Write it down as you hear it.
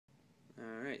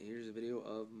Alright, here's a video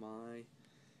of my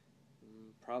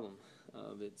problem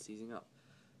of it seizing up.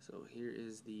 So here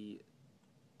is the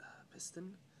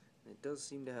piston, and it does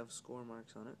seem to have score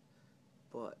marks on it,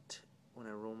 but when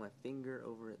I roll my finger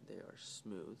over it, they are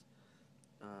smooth.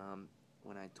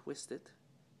 When I twist it,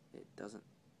 it doesn't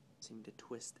seem to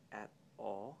twist at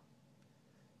all.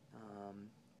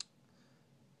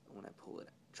 When I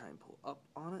try and pull up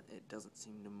on it, it doesn't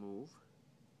seem to move.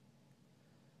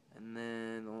 And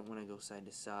then when I go side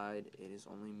to side, it is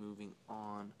only moving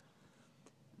on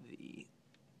the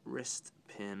wrist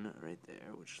pin right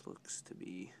there, which looks to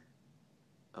be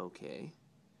okay.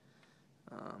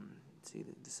 See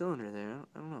the cylinder there,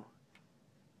 I don't know.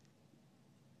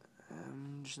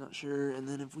 I'm just not sure. And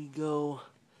then if we go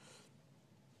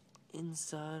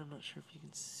inside, I'm not sure if you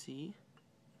can see.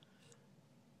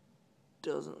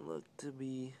 Doesn't look to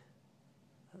be.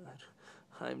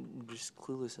 I'm just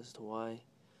clueless as to why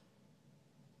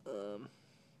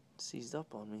seized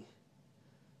up on me.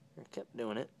 I kept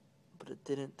doing it, but it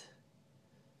didn't.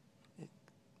 It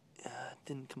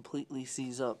didn't completely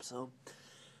seize up. So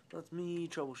that's me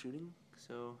troubleshooting.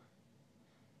 So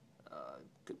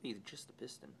could be just the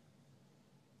piston.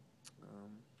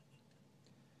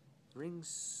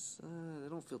 Rings, they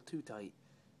don't feel too tight.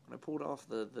 When I pulled off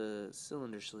the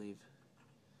cylinder sleeve,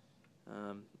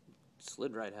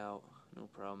 slid right out, no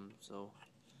problem. So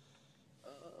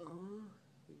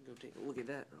we can go take a look at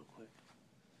that real quick.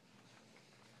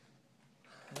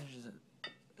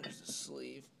 There's the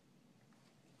sleeve.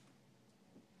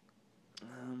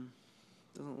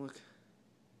 Doesn't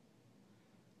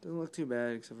look too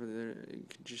bad, except for there. You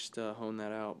can just hone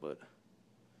that out, but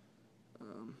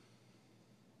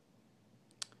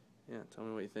yeah, tell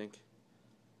me what you think.